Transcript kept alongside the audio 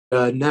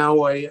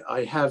now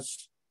I have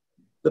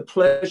the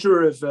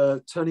pleasure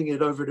of turning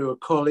it over to a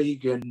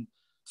colleague and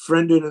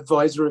friend and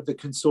advisor of the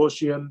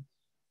consortium,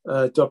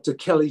 Dr.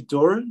 Kelly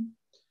Doran.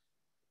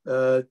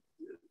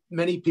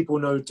 Many people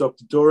know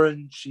Dr.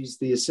 Doran. She's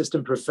the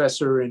assistant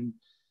professor in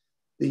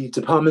the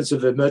Departments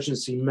of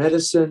Emergency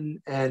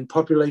Medicine and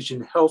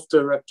Population Health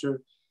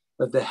Director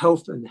of the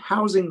Health and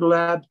Housing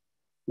Lab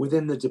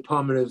within the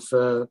Department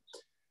of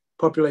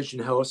Population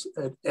Health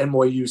at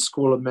NYU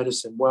School of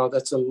Medicine. Wow,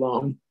 that's a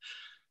long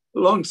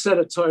set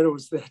of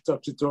titles there,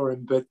 Dr.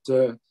 Doran, but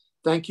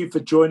thank you for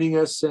joining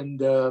us,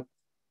 and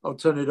I'll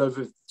turn it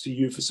over to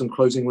you for some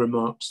closing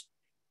remarks.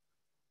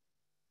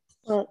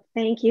 Well,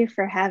 thank you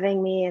for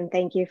having me, and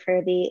thank you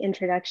for the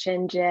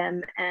introduction,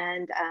 Jim.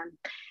 And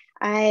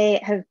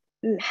I'm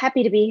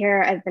happy to be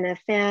here. I've been a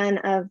fan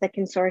of the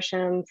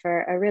consortium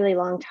for a really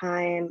long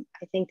time.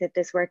 I think that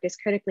this work is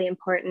critically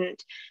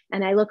important,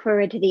 and I look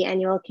forward to the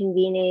annual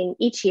convening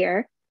each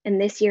year, and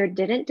this year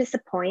didn't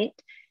disappoint.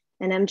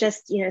 And I'm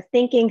just,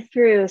 thinking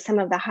through some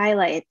of the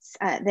highlights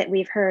that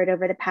we've heard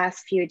over the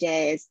past few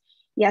days.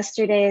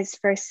 Yesterday's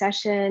first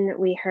session,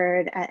 we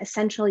heard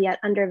essential yet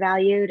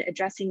undervalued,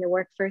 addressing the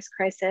workforce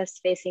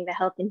crisis facing the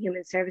health and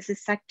human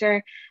services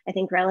sector. I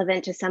think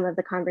relevant to some of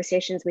the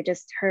conversations we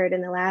just heard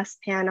in the last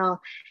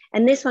panel.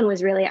 And this one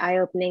was really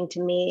eye-opening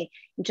to me,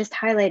 just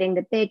highlighting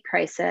the big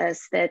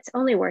crisis that's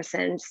only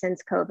worsened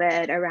since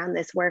COVID around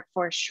this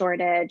workforce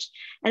shortage.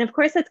 And of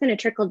course, that's going to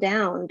trickle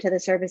down to the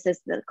services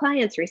that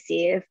clients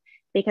receive,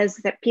 because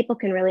that people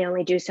can really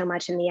only do so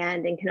much in the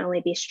end and can only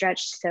be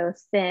stretched so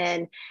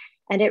thin.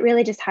 And it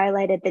really just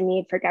highlighted the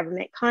need for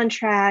government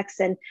contracts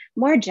and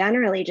more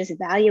generally just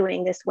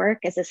valuing this work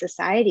as a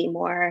society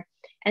more.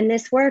 And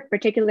this work,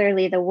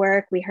 particularly the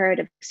work we heard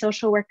of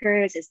social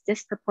workers, is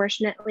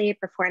disproportionately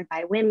performed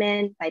by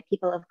women, by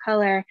people of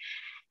color.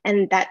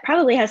 And that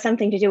probably has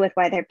something to do with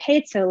why they're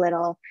paid so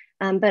little.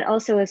 But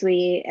also as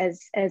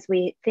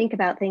we think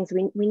about things,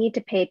 we need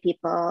to pay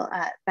people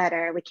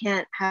better. We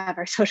can't have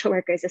our social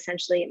workers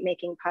essentially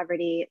making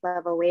poverty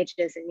level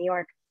wages in New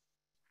York.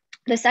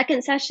 The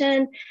second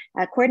session,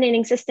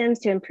 coordinating systems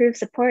to improve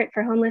support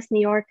for homeless New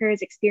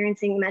Yorkers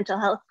experiencing mental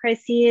health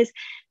crises.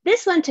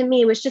 This one to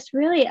me was just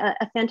really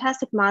a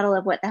fantastic model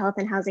of what the Health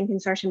and Housing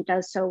Consortium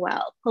does so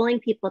well, pulling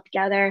people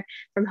together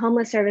from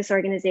homeless service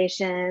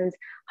organizations,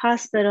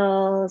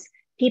 hospitals,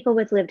 people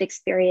with lived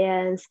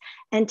experience,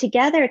 and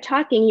together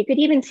talking. You could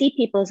even see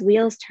people's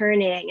wheels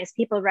turning as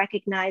people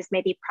recognize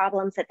maybe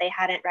problems that they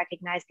hadn't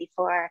recognized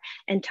before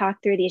and talk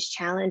through these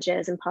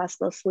challenges and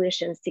possible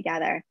solutions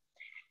together.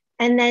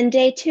 And then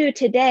day two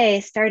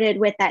today started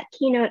with that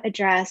keynote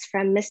address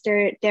from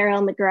Mr.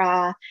 Daryl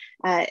McGraw,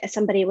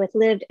 somebody with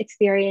lived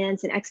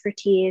experience and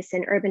expertise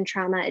in urban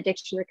trauma,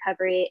 addiction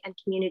recovery, and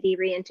community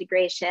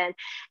reintegration.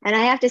 And I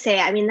have to say,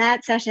 I mean,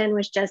 that session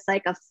was just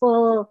like a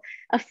full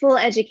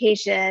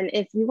education.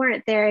 If you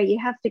weren't there, you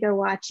have to go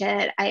watch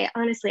it. I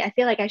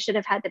feel like I should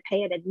have had to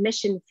pay an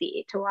admission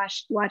fee to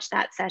watch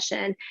that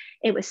session.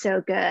 It was so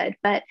good.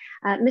 But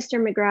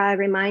Mr. McGraw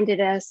reminded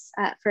us,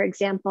 for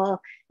example,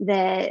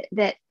 that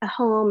a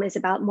home is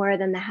about more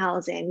than the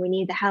housing. We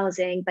need the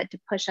housing, but to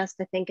push us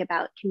to think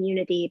about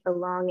community,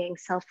 belonging,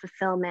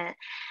 self-fulfillment.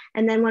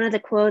 And then one of the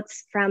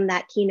quotes from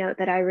that keynote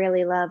that I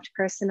really loved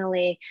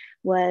personally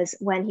was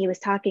when he was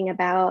talking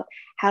about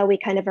how we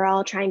kind of are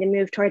all trying to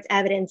move towards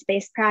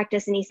evidence-based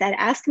practice. And he said,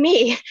 ask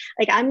me,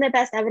 like I'm the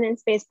best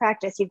evidence-based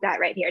practice you've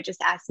got right here.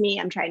 Just ask me,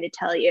 I'm trying to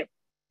tell you.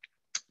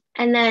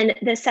 And then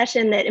the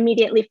session that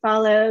immediately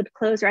followed,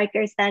 Close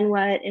Rikers, Then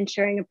What?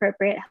 Ensuring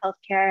appropriate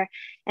healthcare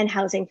and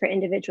housing for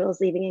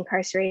individuals leaving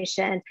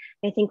incarceration.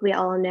 I think we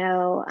all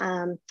know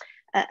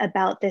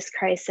about this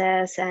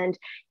crisis, and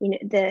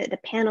the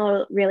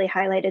panel really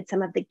highlighted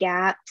some of the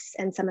gaps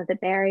and some of the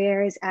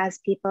barriers as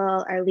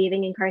people are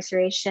leaving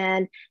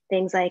incarceration,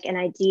 things like an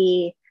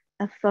ID,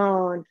 a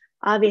phone.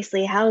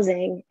 Obviously,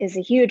 housing is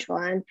a huge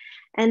one.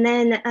 And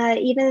then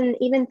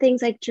even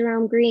things like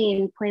Jerome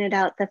Green pointed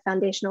out the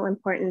foundational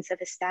importance of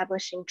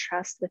establishing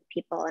trust with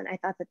people. And I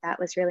thought that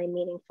was really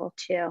meaningful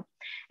too.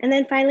 And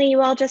then finally,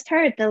 you all just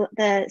heard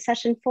the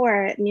session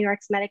 4, New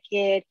York's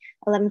Medicaid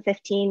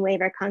 1115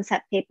 waiver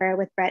concept paper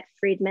with Brett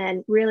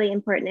Friedman, really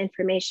important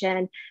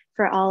information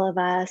for all of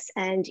us,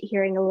 and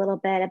hearing a little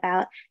bit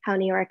about how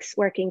New York's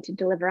working to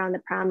deliver on the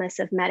promise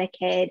of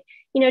Medicaid.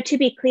 To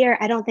be clear,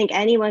 I don't think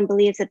anyone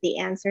believes that the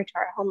answer to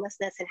our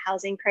homelessness and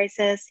housing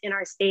crisis in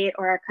our state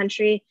or our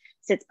country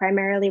sits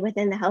primarily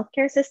within the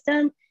healthcare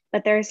system,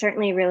 but there are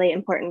certainly really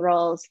important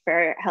roles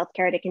for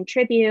healthcare to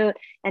contribute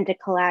and to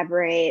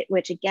collaborate,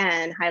 which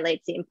again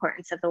highlights the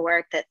importance of the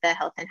work that the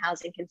Health and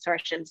Housing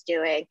Consortium is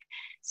doing.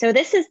 So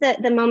this is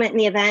the moment in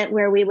the event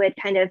where we would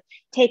kind of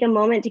take a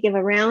moment to give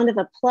a round of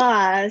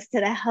applause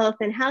to the Health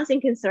and Housing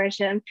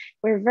Consortium.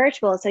 We're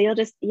virtual, so you'll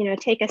just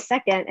take a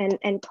second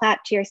and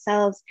clap to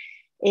yourselves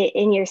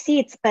in your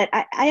seats. But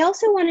I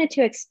also wanted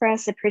to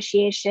express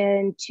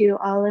appreciation to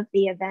all of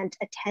the event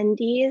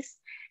attendees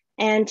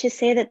and to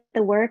say that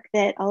the work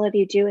that all of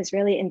you do is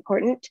really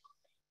important.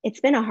 It's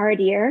been a hard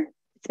year.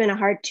 It's been a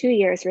hard 2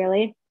 years,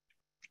 really.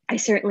 I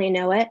certainly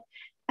know it.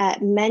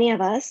 Many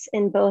of us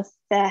in both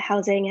the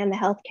housing and the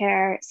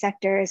healthcare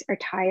sectors are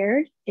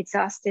tired,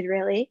 exhausted,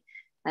 really.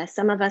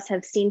 Some of us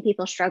have seen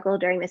people struggle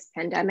during this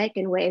pandemic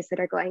in ways that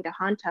are going to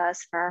haunt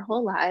us for our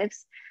whole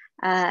lives.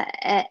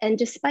 And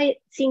despite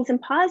seeing some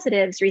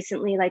positives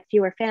recently, like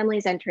fewer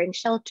families entering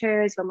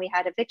shelters when we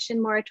had eviction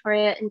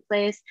moratoria in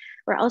place,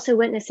 we're also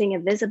witnessing a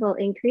visible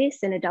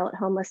increase in adult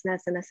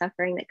homelessness and the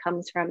suffering that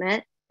comes from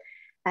it.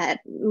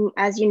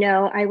 As you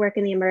know, I work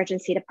in the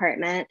emergency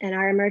department, and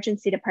our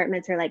emergency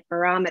departments are like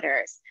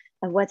barometers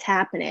of what's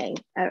happening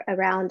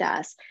around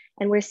us.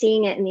 And we're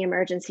seeing it in the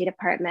emergency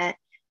department.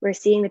 We're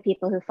seeing the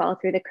people who fall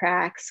through the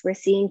cracks. We're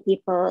seeing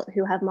people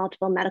who have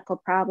multiple medical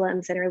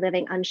problems and are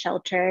living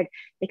unsheltered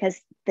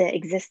because the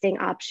existing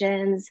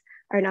options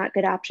are not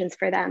good options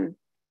for them.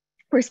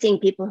 We're seeing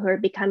people who are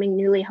becoming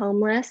newly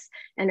homeless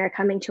and are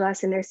coming to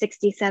us in their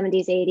 60s,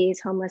 70s, 80s,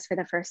 homeless for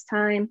the first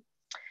time.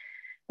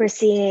 We're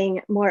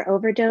seeing more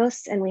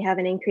overdose, and we have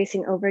an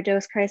increasing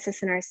overdose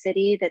crisis in our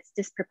city that's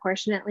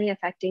disproportionately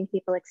affecting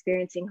people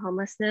experiencing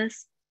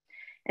homelessness.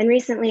 And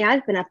recently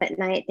I've been up at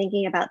night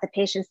thinking about the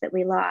patients that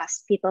we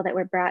lost, people that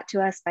were brought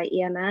to us by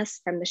EMS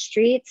from the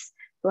streets,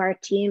 who our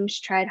teams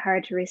tried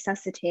hard to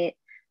resuscitate,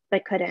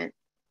 but couldn't.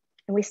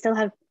 And we still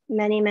have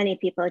many, many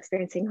people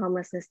experiencing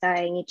homelessness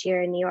dying each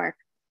year in New York.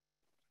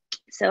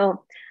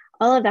 So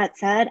all of that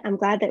said, I'm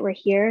glad that we're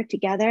here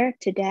together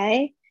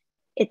today.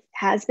 It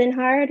has been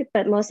hard,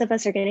 but most of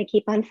us are going to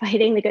keep on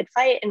fighting the good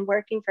fight and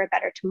working for a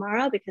better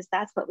tomorrow, because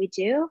that's what we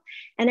do.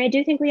 And I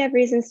do think we have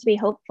reasons to be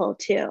hopeful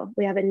too.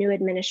 We have a new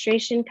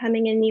administration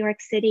coming in New York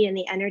City, and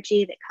the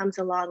energy that comes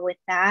along with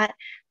that,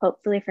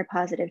 hopefully for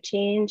positive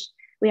change.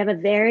 We have a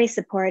very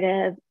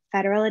supportive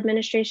federal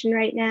administration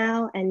right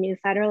now and new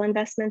federal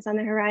investments on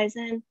the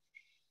horizon.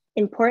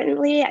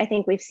 Importantly, I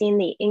think we've seen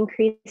the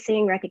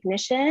increasing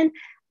recognition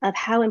of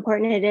how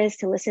important it is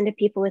to listen to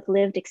people with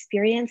lived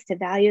experience, to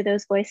value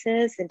those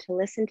voices and to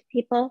listen to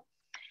people.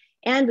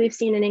 And we've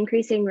seen an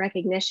increasing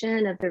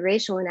recognition of the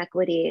racial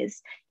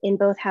inequities in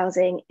both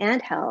housing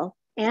and health,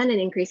 and an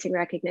increasing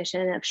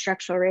recognition of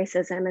structural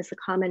racism as the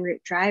common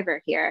root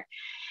driver here,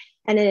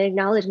 and an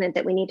acknowledgement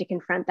that we need to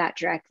confront that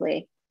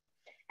directly.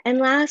 And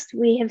last,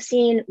 we have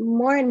seen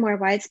more and more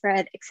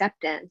widespread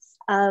acceptance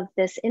of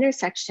this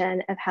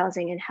intersection of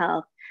housing and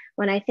health.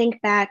 When I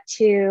think back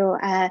to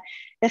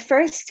the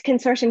first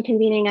consortium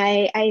convening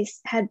I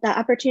had the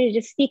opportunity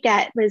to speak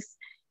at was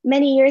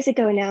many years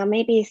ago now,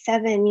 maybe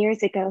 7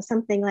 years ago,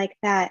 something like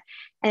that.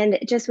 And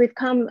just we've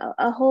come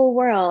a whole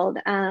world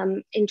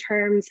in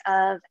terms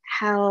of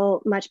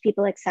how much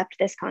people accept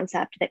this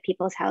concept that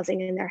people's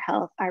housing and their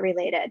health are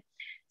related.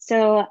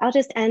 So I'll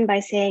just end by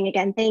saying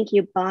again, thank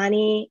you,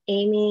 Bonnie,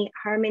 Amy,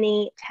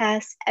 Harmony,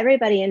 Tess,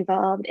 everybody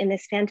involved in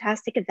this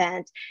fantastic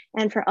event,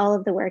 and for all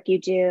of the work you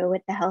do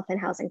with the Health and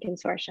Housing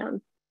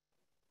Consortium.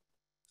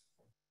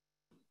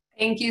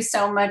 Thank you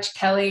so much,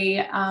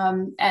 Kelly.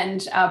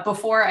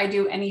 Before I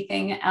do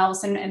anything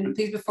else, and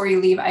please, before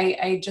you leave,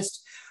 I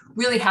just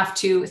really have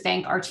to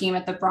thank our team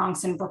at the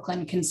Bronx and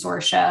Brooklyn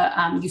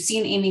Consortia. You've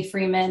seen Amy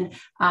Freeman,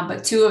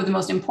 but two of the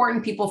most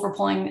important people for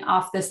pulling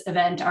off this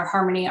event are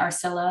Harmony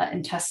Arcilla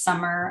and Tess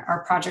Summer,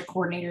 our project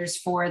coordinators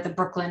for the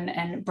Brooklyn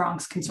and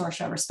Bronx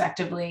Consortia,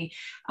 respectively.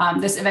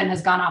 This event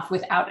has gone off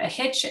without a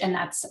hitch, and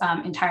that's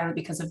entirely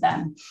because of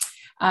them.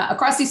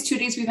 Across these 2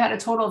 days, we've had a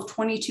total of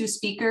 22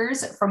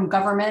 speakers from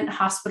government,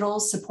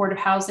 hospitals, supportive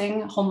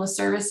housing, homeless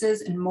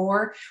services, and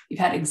more. We've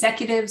had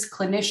executives,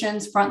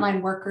 clinicians,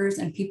 frontline workers,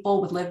 and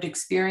people with lived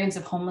experience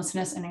of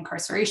homelessness and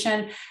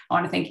incarceration. I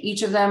want to thank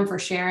each of them for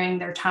sharing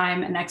their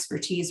time and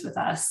expertise with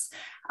us.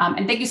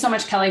 And thank you so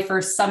much, Kelly,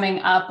 for summing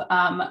up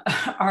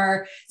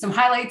some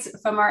highlights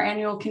from our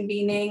annual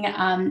convening,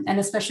 and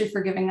especially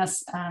for giving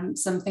us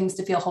some things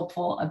to feel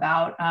hopeful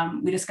about.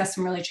 We discussed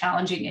some really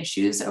challenging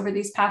issues over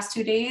these past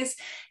 2 days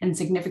and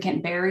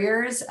significant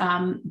barriers,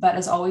 but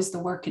as always, the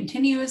work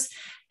continues.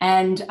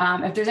 And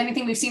if there's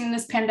anything we've seen in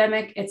this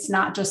pandemic, it's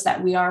not just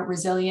that we are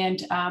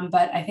resilient,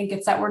 but I think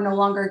it's that we're no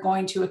longer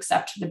going to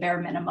accept the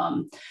bare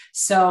minimum.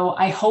 So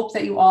I hope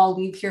that you all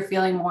leave here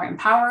feeling more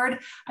empowered.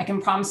 I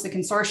can promise the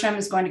consortium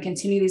is going to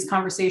continue these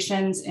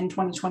conversations in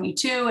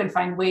 2022 and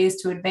find ways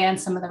to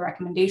advance some of the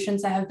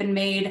recommendations that have been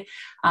made.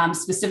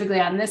 Specifically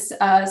on this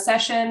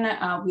session,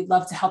 we'd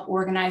love to help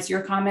organize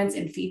your comments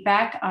and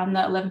feedback on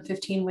the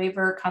 1115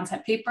 waiver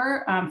concept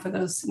paper for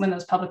those when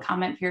those public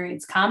comment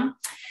periods come.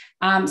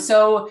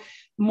 So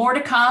more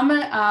to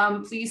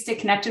come. Please stay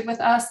connected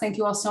with us. Thank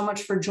you all so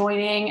much for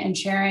joining and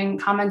sharing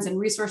comments and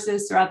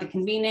resources throughout the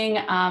convening.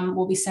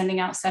 We'll be sending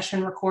out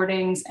session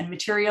recordings and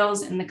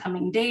materials in the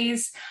coming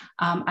days.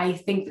 I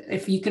think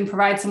if you can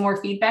provide some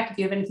more feedback, if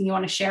you have anything you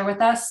want to share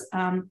with us,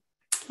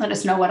 let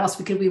us know what else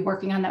we could be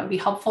working on that would be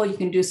helpful. You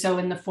can do so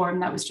in the form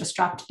that was just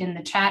dropped in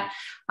the chat.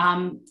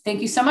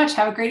 Thank you so much.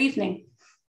 Have a great evening.